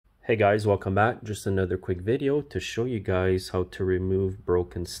Hey guys, welcome back. Just another quick video to show you guys how to remove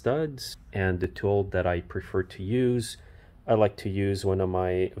broken studs and the tool that I prefer to use. I like to use one of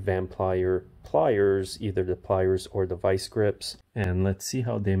my Van pliers, either the pliers or the vice grips. And let's see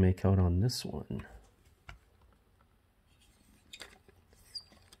how they make out on this one.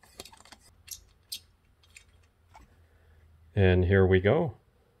 And here we go.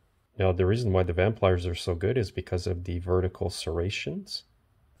 Now the reason why the Van pliers are so good is because of the vertical serrations.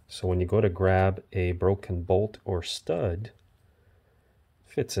 So when you go to grab a broken bolt or stud, it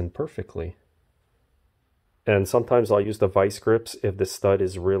fits in perfectly. And sometimes I'll use the vice grips if the stud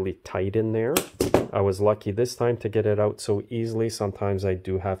is really tight in there. I was lucky this time to get it out so easily. Sometimes I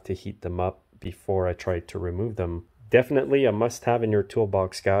do have to heat them up before I try to remove them. Definitely a must-have in your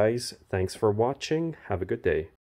toolbox, guys. Thanks for watching. Have a good day.